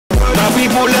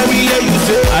people, let me hear you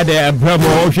say. Ade Bravo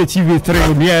Oshe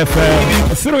TV3 BFM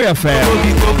 3FM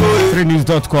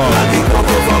 3news.com.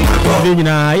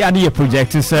 Dina ya di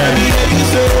project say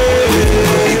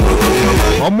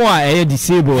omo a e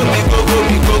disable no.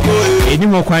 Eni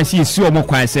mo kwan si esi omo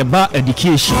kwan se ba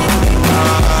education.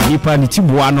 Nipa ni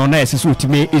tibuwa no na esese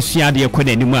otime esua de ekọ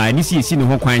n'anim a ni si esi ne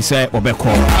ho kwan se obekọ.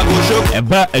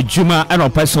 Eba adwuma ana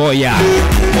opeso ya.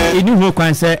 Eni ho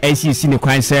kwan se esi ne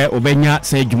kwan se obenya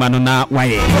se adwuma no na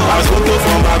waye.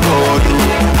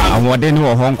 Awode ni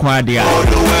wo ho nkwa de a.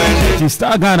 Ti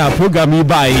Star Ghana program yi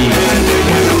bai.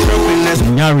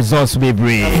 Nya results be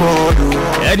brave.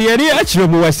 Edi achiro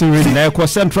mu West Region na ekọ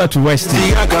Central to West.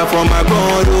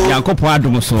 Yankopo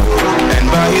adom so. And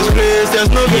by his grace there's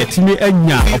no Yetimi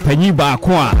anya opanyi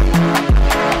baako a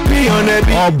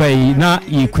obey na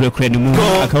yikurekure ne mu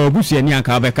aka obusu ani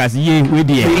aka obekase ye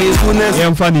wedie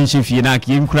yemfa ne nhifie na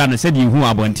aka yemkura no sɛ de hu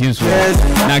abonten so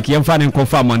na aka yemfa ne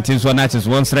nkofa abonten so na ches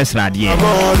won sresrade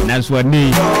na so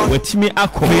ne wetimi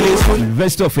akọ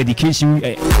University of Education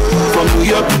from New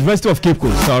York, University of Cape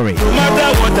Coast, sorry, no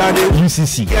matter what I do,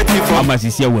 UCC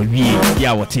amasisi wa wie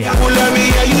ya wote ha let me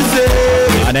hear you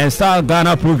say. and then Star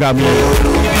Ghana program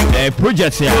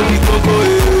project here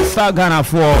Star Ghana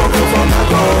for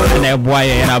and a boy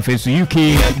and our face UK,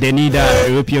 they need a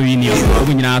European Union.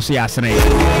 We now see us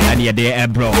and you're there,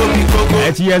 bro.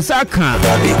 At yes, I can.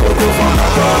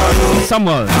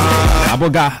 Samuel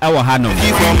Aboga, our Hano.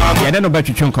 Yeah, then about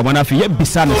you chunk on after yet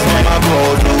beside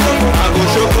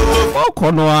oh,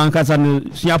 Kono and Kazan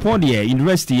Siaponia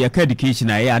University Education.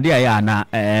 I dear na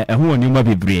who on you may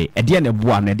be brave. At the end of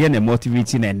one, at the end of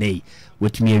motivating a nay.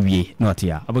 Which me we not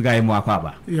here. Abuga mo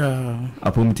akwaba. Yeah.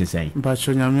 Apom te say. But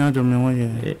so nyame adom me wo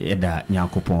ye. Eda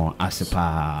Nyankopon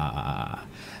asepa.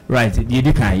 Right,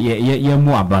 you can ye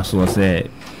mo abaso say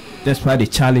despite the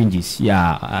challenges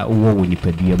ya wo wo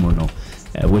nipadua mo no.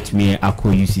 Which me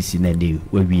akọ UCC na dey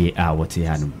we be wote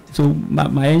hanum. So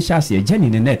my enchase e jani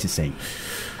ne net say.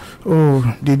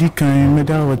 Oh, did can me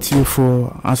da wote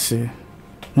for ase.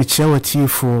 Me che wote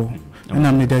for and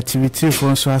I'm the activity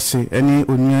for so I say any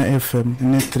Onya FM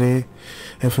any 3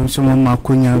 FM so ma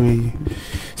konya we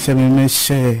say me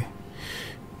share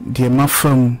the ma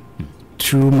from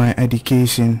through my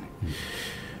education.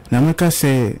 Na me ka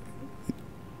say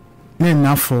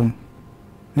na from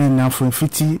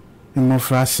fiti mo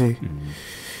frase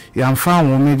ya mfa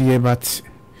wo me dey but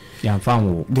ya mfa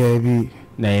wo there be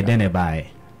na ye den e bai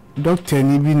doctor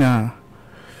ni bi na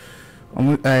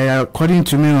according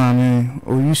to me, I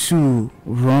used to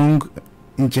wrong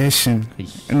injection.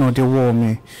 You know the war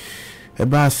me.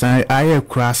 About I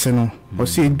crossing. Or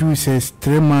say do says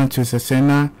 3 months to say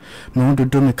na me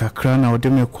do me kakra or do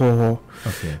me call.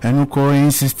 Okay. And call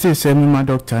insist say my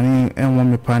doctor and want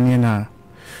me panier na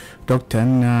doctor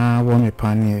na want me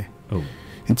panier. Oh.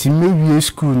 Until maybe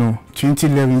school no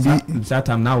 2011. That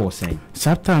time now was saying.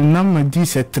 That time now my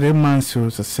this 3 months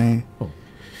was saying. Oh.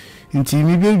 Until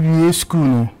me baby school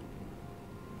no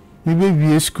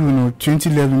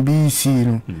 2011 BC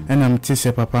no and I'm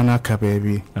tese papa na aka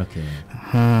baby. Okay.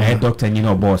 Doctor you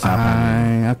know boss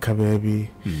apa. Aka baby.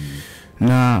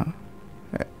 Na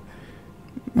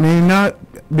me na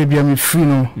baby am free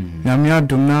no. Na me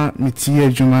adom na me tie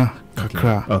adwuma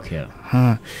kakra. Okay.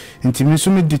 Until me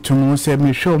so me ditomo say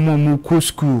me hwe mo ko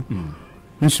school.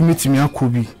 Me so me timi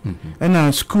akobi. And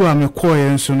na school am ko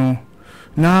yen so no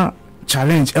na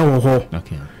challenge ewo ho.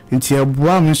 Okay. Nti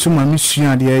eboa me so ma me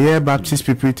sua de ye Baptist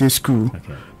Preparatory School.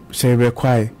 Okay. Say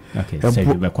require. Okay. Say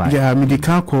require. Yeah, me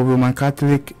the Roman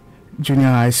Catholic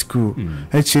Junior High School.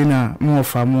 Echi na mo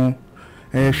fa mo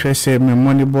hwe say me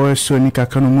money boy so ni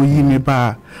kaka no mo yi me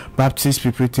ba Baptist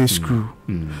Preparatory School.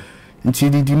 Nti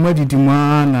di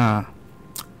ma na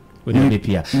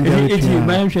Pia. It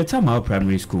my hwetama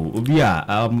primary school. Obi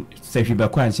a say hwe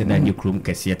bakwa nche na nye krom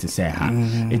kese te say ha.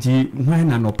 Eti hwan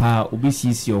na no pa obi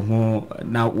sisi ho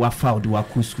na wa found wa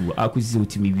ku school akuzi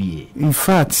otimi wie. In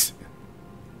fact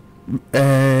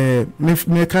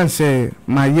me can say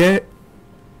my year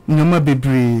nyoma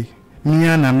bebre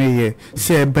mia na me ye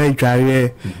say ba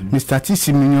dware me start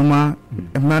si me nyoma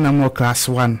na mo class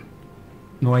 1.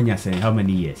 No anya say how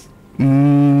many years?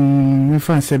 Me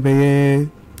fan say be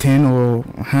 10 or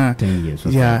 10 years.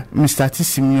 Okay. Yeah, me start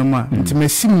siminyoma. Nti me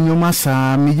siminyoma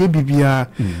sa me ye bibia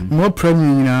mo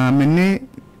premier na me ne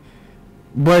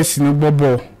boys no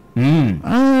bobo.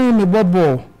 Me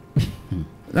bobo.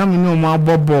 Na me no ma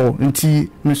bobo nti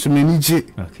me so me nije.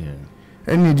 Okay.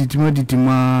 Eni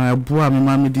didima abo a me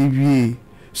ma me de wie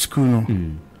school no.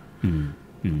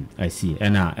 I see.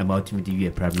 And about to be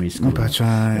primary school.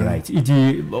 Right. It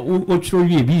is what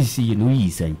you BC no yi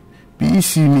say.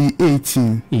 BEC me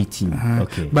 18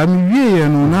 okay but me wie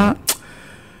no na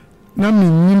me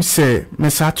nim se me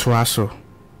sa to aso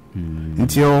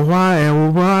nti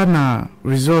ohwa na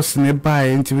results ne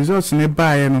buy nti results ne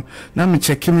buy no na me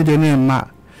check me de ne ma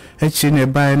echi ne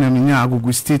buy na me nya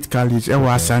Agogo State College e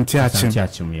wa Asante Achim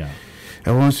ya e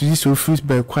won so this office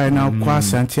by kwai na kwa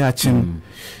Asante Achim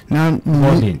na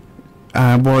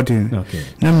boarding okay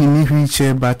na me ni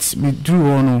wheelchair but me do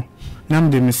ono na me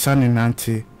de me son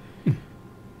nante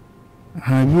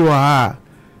ha you are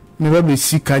me be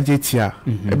see kajetia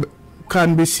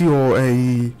can be see or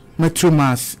a Metro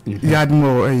Mass yard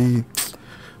more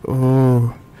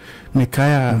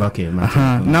Mikaya okay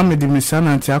na me de me son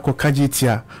nante akọ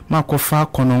kajetia ma ko fa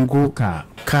konongo ka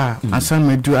asan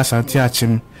me do Asante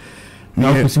Achim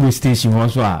na possible station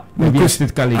also maybe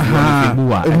State College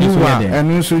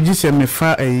and so just me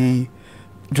fa a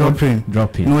dropping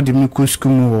no de me ko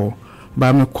school mo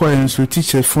ba me ko en so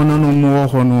teacher phone no mo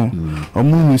ho no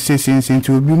omu say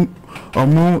to obi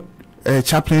omu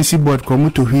chaplaincy board ko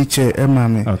to wheelchair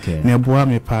mame na boa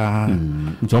me pa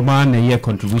joma na ye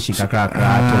contribution kakra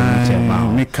to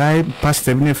chairman me kai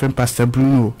pastor bi ne friend Pastor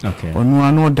Bruno onu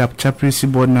anu da chaplaincy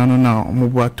board na no na mo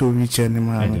boa to wheelchair ne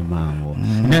ma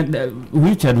na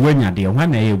wheelchair wanya de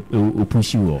wan na ye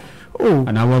opushi wo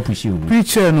ana wa pushi wo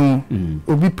wheelchair no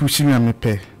obi pushi me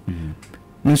amepe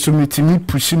me so metimi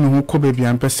pushi me ho ko ba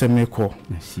bia mpese me ko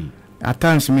at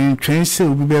times me train say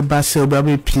obi be ba say obi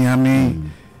be pia me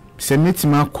se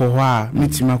metima ko ha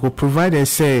metima ko provider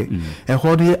say a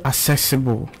hodi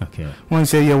accessible one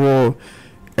say you wo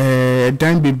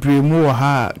dan bebre mu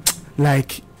ha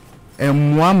like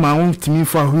mwa ma untimi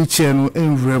for wheelchair no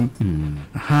enwram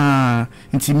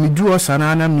nti midu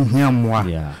osana na mihia mwa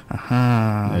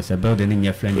it's a building in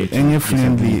your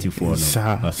friendly for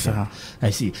no I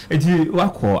see eti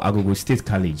wako Agogo State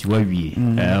College where we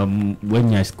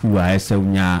when you school I say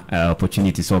unya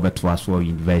opportunities over to us for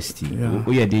university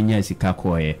we are dey nya sika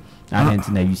ko e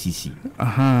na UCC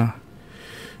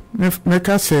me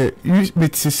ka say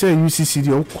UCC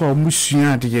dey okwa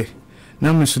musua de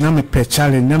na me so na me pe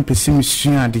challenge na pesi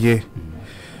musua de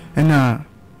na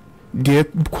de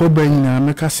ko ba nyina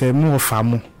me ka say mo fa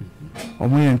mo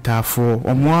omo yentafo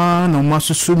omo na omo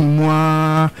asusu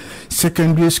mu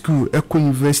secondary school Eco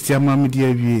University amamidi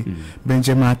awie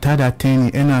Benjamin Atada Teni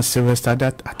ena Sylvester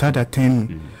Atada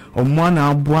Teni omo na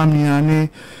aboa mi ane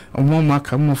omo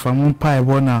maka mo fa mo pa e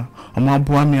bona omo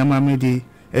aboa mi amamidi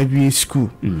awie school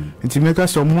nti me ka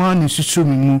so omo na susu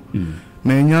mu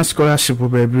me nya scholarship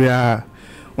bebria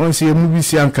on see mu bi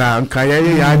si anka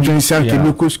ya join sanke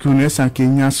local school na sanke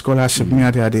nya scholarship mi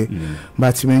ade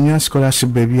but me nya scholarship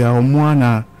baby a omo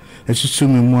na esusu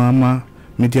mu ama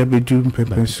media bedu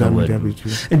mpempensa media bedu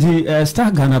the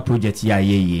Star Ghana project ya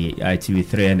ye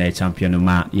TV3 na champion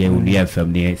ma ye uli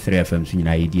FM ne 3 FM so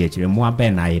nyina ye di akire mo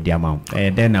aben na ye di ama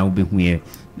den na obehu ye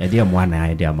na de mo na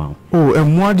ye di ama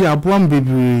mo di aboam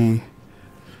bebre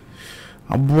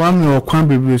aboam no kwan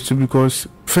bebre so because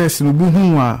first no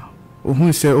buhu a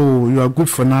who say you are good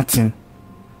for nothing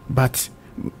but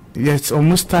yes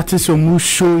almost started so mu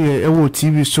show ye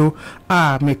TV so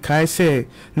me kai say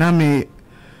na me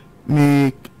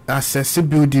access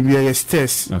building be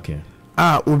stairs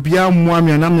obia mo am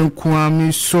na me nko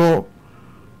am so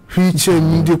wheelchair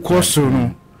mi de course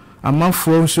no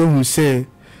amafo so who say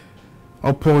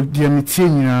opo de metie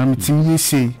nyina metie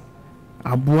say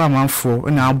aboa amafo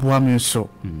na aboa me so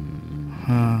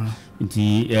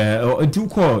do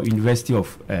call University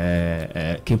of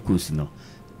Cape Coast no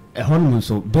honum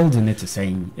so building it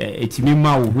saying etimi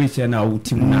ma wo hwe na wo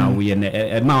tim na wo ye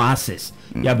na ma access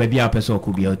ya baby a person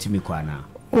ko bia otimi kwa na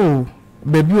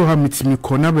baby o ha mitimi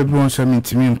ko na baby won so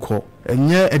mitimi nko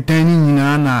enye edan ni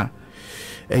nyina na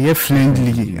eye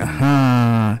friendly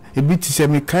ebi ti se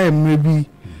me kai mre bi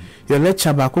ye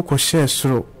lecture ba ko share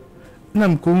soro na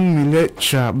mko mi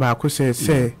lecture ba ko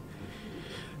se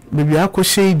baby akọ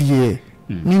shade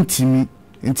mintimi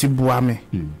nti boa me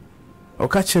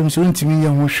oka chem so ntimi ye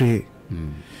ho hwe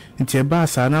nti e ba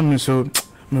sa na me so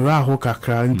me ra ho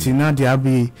kakra nti na de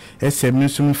abi SM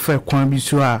so me fa kwan bi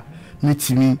so a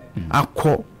mitimi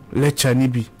akọ lecture ni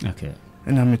bi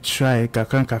na me try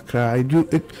kakra I do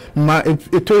it ma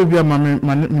eto bi ma me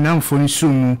na mfoni so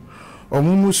mu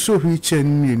omumu so hwiche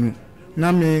ni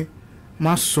na me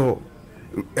maso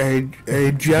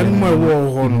duan mo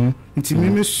wo ho no nti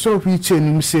me so hwiche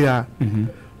ni se a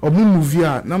omu movie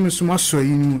a na me so maso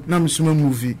yi na me so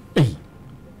movie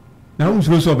na wo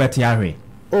so beti ahwe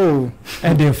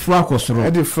e de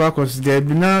fracos de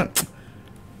bi na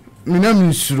me na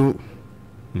misuro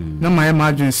na my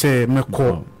imagine say me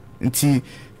call nti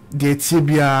de tie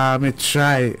bia me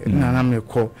try na me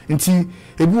ko nti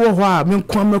ebi wo ho a me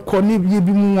ko ne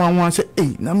bi mu wanwan say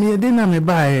na me de na me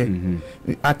bae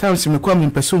at times me ko me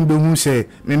person be hu say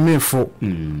me mefo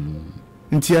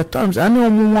nti at times ane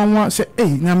omu wanwan say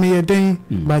na me den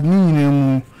but ni nyina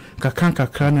mu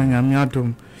kakra na nyame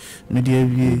adom media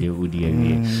wie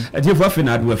ade fo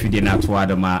afina do afide na to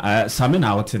adama same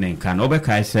na wotene nka na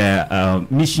obeka say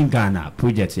Mission Ghana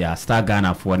project ya Star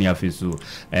Ghana for ne afisu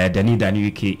Dani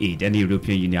UKA Dani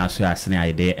European Union so asene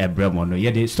ayde ebremo no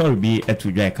ye the story be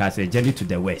etudwa ka say journey to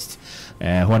the west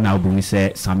hona obu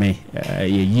say same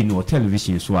ye yi no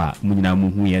television so a munyina mu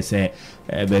hu ye say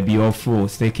baby ofro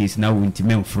staircase na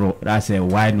wuntimen fro that say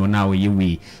why no now ye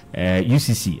we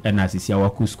UCC and asisi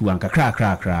awaku school anka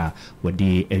kra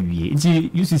wode awie nti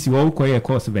UCC wo koye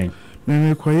course ben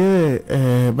me koye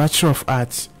Bachelor of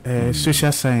Arts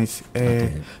Social Science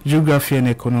Geography and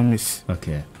Economics.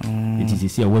 Okay it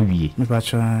is here wawie me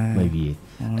bachelor wawie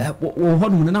wo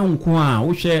hono na nko a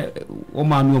wo hwe wo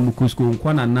ma no mu school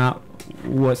nko na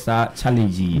wo sa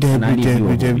challenge na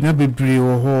ni na bebre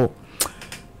wo ho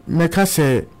meka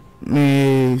say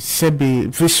me sebe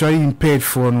visually impaired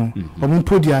for no omo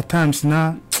podi at times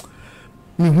na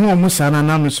me hu omo sana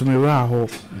na me so me ra ho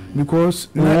because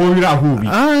wo ra ho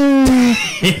bi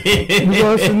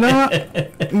because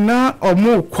na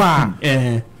omo kwa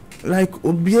like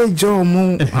obi ejo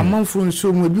omo amanfo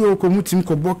so mo bi okomutim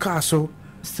ko boka so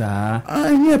sa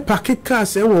nye packet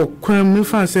cars e wo kwan me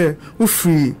fan say wo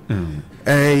free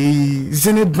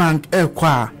Zenith Bank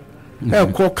kwa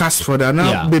call Casford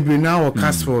na baby now or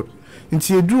Casford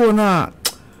nti eduo na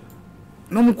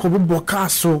mo ko bo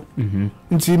kaso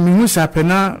nti mi hu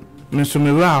sapena me so me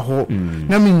ra ho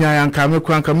na mi nya yanka me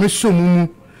kwanka me so mu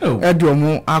edo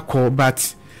mo akọ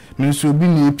but me so bi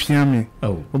na epia me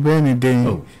obe ni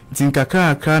den nti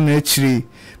nkaka na akire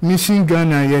Mission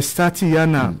Ghana ye start ya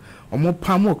na omo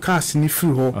pamo cars ni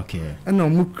free ho na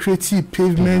omo create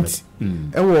pavement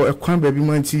ewo ekwan ba bi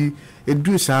manti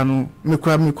edu sa no me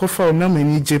kwa me kofa na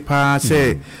mani je pa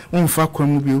se onfa kwan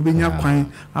mu bi obenya kwan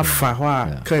afa ho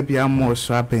a ka bia mo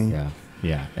so aben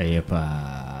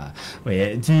eyepa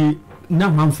we di na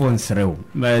manfo nsrew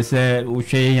me se wo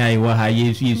hwe yan iwa ha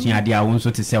yesu ade a won so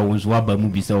te se won so aba mu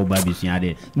bi se wo ba bi su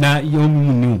ade na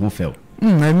yom ni hu fel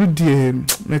na mi die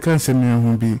me kan se me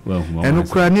hu bi eno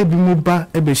kura na bi mu ba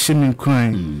e be hye me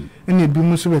kran ene bi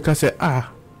mu so be ka se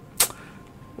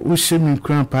wo hye me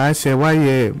kran pa se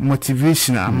why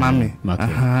motivation amame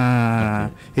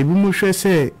ebi mu hwe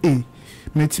se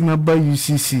metima ba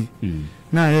UCC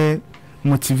na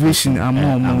motivation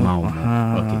amamo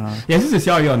okay yes this is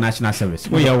your national service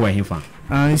where you were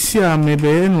here see me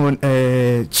be no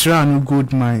Tran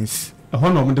Gold Mines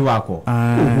hono mo de wako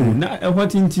na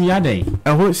hotinti yadai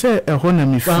se na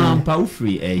mi free pa u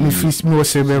free mi free mi o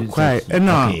se be kwai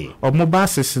na o mo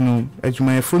bases no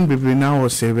adwuma phone bebre na o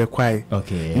se be kwai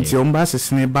okay nti o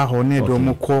bases ne ba ho na do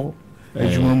mo ko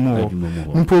adwuma mo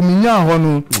mpo mi nya ho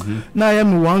no na ya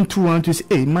mi 1212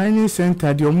 say mining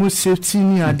center de o mo safety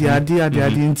ni ade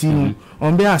nti no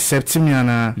on be accept me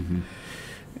ana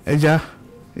eja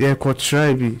ye ko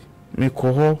try bi me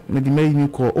ko ho me di me ni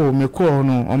ko me ko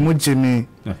no omo jeme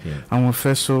awon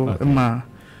feso ma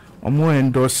omo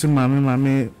endorse ma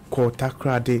me ko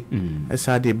takrade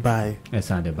esa de buy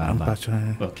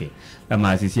okay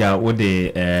ama sisia wo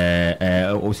de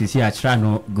osisi a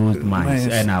Tran Gold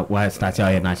Mines na wa start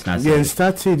your national service yeah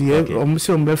started here omo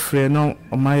se omo be free no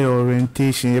my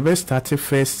orientation you be started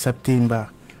 1st September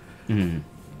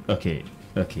okay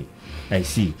I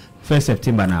see 1st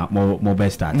September na mo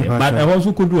best start but I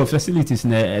also could do facilities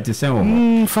na at the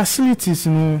same facilities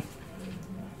no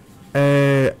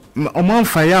omo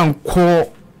fire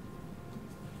nko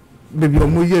baby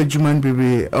omo ye adwuma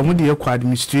baby omo de kwa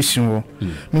administration wo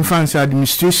me fancy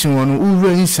administration wo no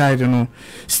over inside no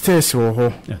stairs wo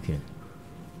ho okay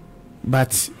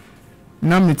but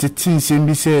na me tetin se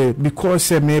bi say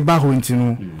because me ba ho nti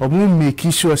no omo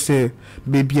make sure say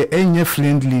baby enye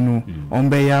friendly no on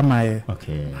be ya mae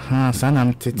okay sana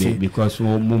mtete because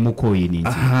mo ko yi ni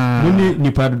nti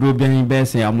ni pardo bien be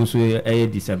say amuso e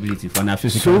disability for na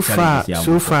physical challenges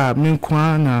so far me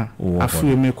kwa na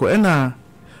afu me ko na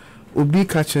obi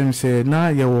ka chem say na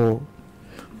ye wo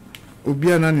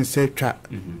obi ana ni se twa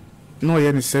no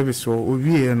ye ni service wo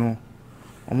obi e no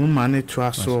omo mane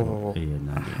twa so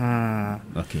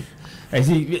okay I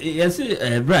see yes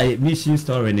right Mission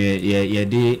story ye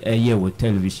dey year with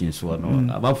television so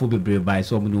no about for be by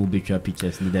so many be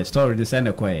pictures in the story the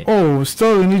send kwai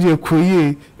story ni dey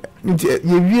koye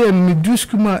ye wie me do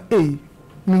skuma me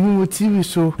hu TV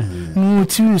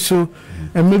so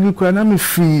e maybe kwa na me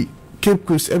free Cape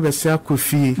Coast ever say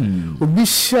akofie obi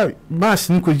share bus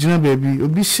ni ko gina baby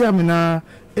obi share me na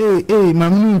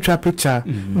mami ni twa picture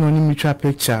no ni mi twa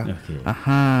picture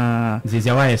aha this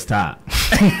is why star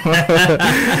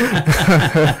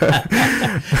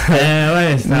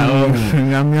why star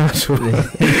ngam ya so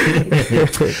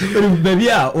baby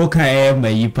okay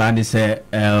mai pa ni say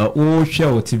o hwe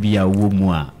o tibia wo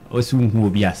mu a osu hu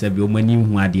obi asabi o mani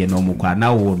hu ade no mo kwa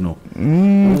na wo no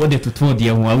wo de tutu de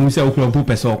hu awu se okro mpu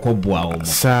pese okoboa o mo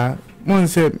sa mon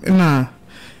se na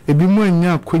ebi mo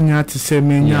nya akonya te se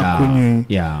me nya akonya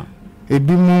yeah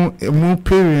ebi mo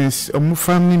parents mo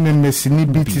family members ni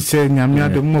bi te se nyame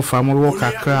ade mo fa mo wo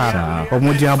kakra o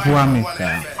mo di aboa me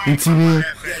nti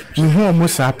ni hu mo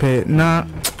sa pe na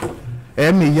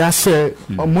me ya se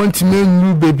o mo ntime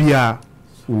nru baby a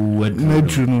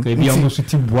medruno ke bia mo so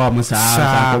ti boa mo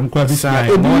sa ko kwa bi sa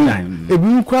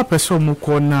ebi kwa person mo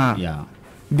ko na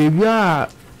de bia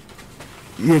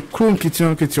ye kron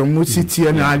kitchen mo city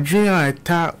na adwen a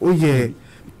eta oye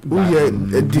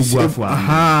disafo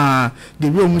aha de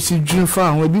bia mo si dwen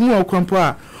fa ho ebi mo okrampo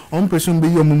a on person be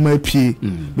yo mo ma pie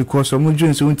because mo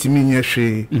dwen so ntimi nye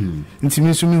hwe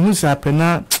ntimi so mi hu sa pe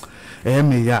na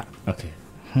me ya okay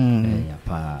ya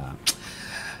pa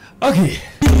okay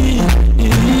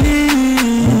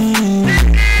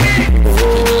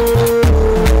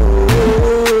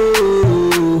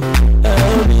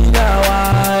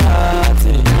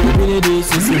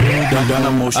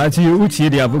ati uti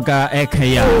de abuka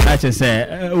ekaya ache se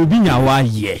obi nyawa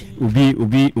ye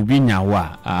obi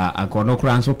nyawa akono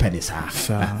kura nso pedesa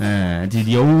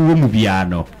di wo mu bia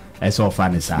no eso fa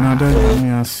ne sa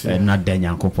na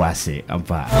danya kopo ase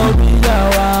ampa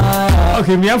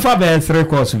okay mi amfa be 3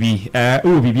 course bi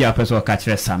obi bia peso ka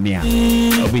kire samia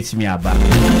obetimi aba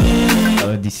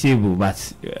disable but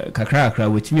kakra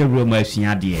wetimi awura ma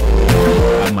asua de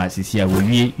ama sisi a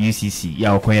we UCC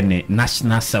ya okoye ne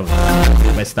national service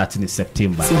we start in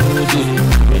September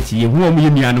eti ye hu omu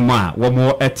nuanu ma wo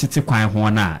mo etiti kwan ho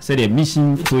na say the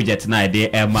mission project na de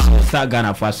ema start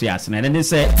Ghana for so yas na ne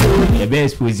say e be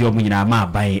expose omu nyina ma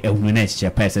ban ehunu na che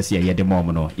pese se ye de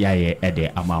mom no ya ye e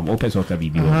de amam o pese o ka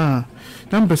bibi o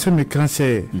number se me kan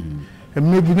say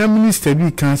maybe na minister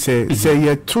bi kan say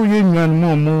ye to ye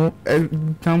nuanu mo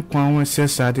tam kwan won se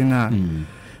sade na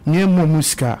nye mo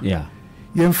muska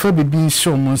yen fa bibi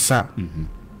show mo sa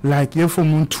like yen for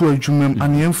mo to adwuma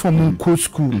and yen for mo co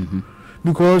school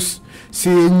because say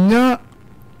nya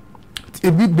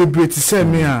e big baby to say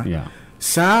me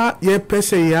sa ye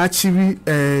pese ye achieve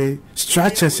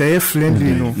structures ye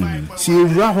friendly no si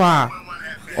rahwa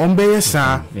ombe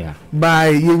yesa by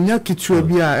yenya kitu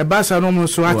bi a e ba sa no mo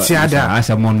so atiada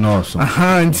asa mo no so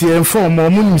aha nti en form mo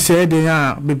mu se de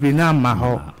ya bebe na ma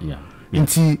ho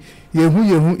nti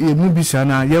yehu bisa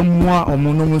na yemwa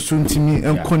omono mo so ntimi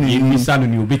enkone ni bisa no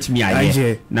ni obetimi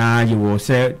aye na ye wo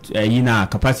se yi na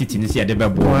capacity ni se de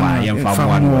bebo ma yemfa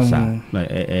mo no sa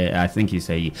I think you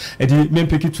say edi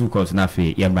mempeki 2 course na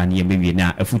fe yemra ne yemewie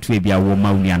na afutu e bia wo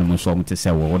ma unuanu mo so mo te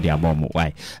se wo de abom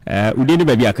why udi ni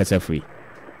ba bia kasa free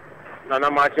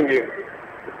na machingi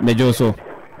mejo so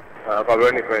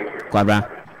Kwabra ni friend Kwabra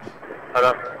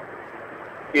ala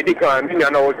idika mimi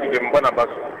ana wochi de mbona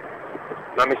baso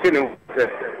na mishini se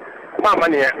mama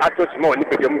ni atochi mo ni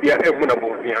pede mbia emu na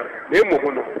bonfia na emu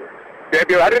hu no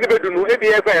bebe ade de bedunu ebi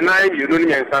e kwa na yi no ni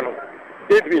nsa no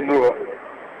ebi no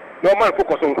no man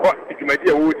focus on ko idumadi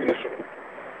e wo di ni so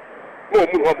mo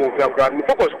mu ho bonfia kra ni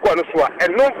focus ko no so a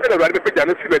eno fe na ade pede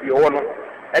na fi bebi ho no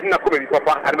edna ko bebi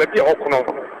papa ade bebi ho kono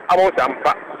abo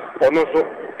sampa ono so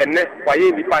enne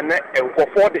waye ni pa na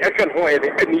enkofo de ehwe ho e de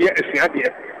eniye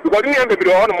asuade because ni am bebi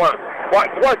ho no ma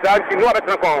what that you know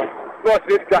better kon no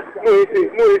sister no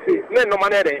ese no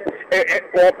man ere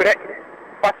opere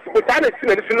but utane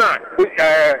sina ni sina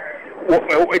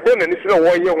wo edena ni sina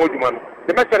wo ye ho djuma no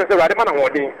the best say ade ma na ho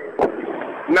den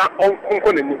na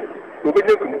onko nani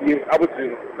obenye kumdie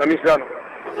abotiri na misra no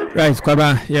right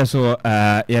Kwabra yes so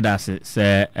that's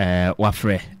say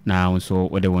wafre na so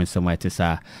we dey won some it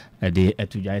sa the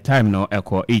etujai time no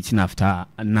eko 18 after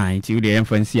 9 ti the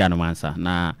inference anomansa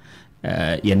na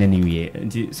yene ni wie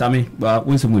nti sami ba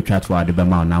wonso mu twato ade be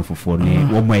ma na fofo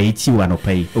ne wo mo eti wa no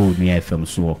pai o ni FM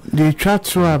so the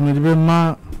twato a me be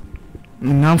ma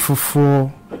na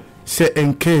fofo se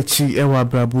enkechi e wa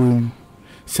brabo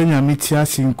se nyame ti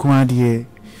asinko ade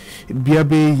bia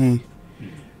be yi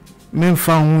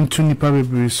memfa ho ntu nipa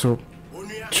bebre so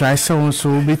try se won so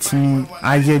betimi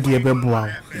aye de beboa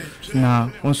na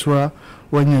won so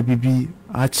wanya bibi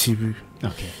achieve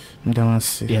okay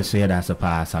ndamase yes yɛda ase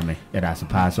paa same yɛda ase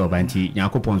paa sɛ ɔbanti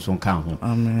nyankopɔn nso nka ho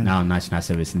na national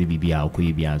service ne bibia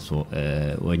wokɔyɛ bia nso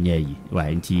wɔnyɛ yi wa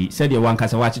nti sɛdeɛ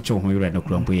wankasa wakyekye ho yerɛ no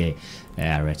kurampo yɛ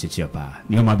awerɛkyekye paa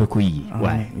nneɔma bɛkɔ yi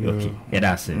wa okay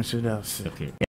yɛda ase okay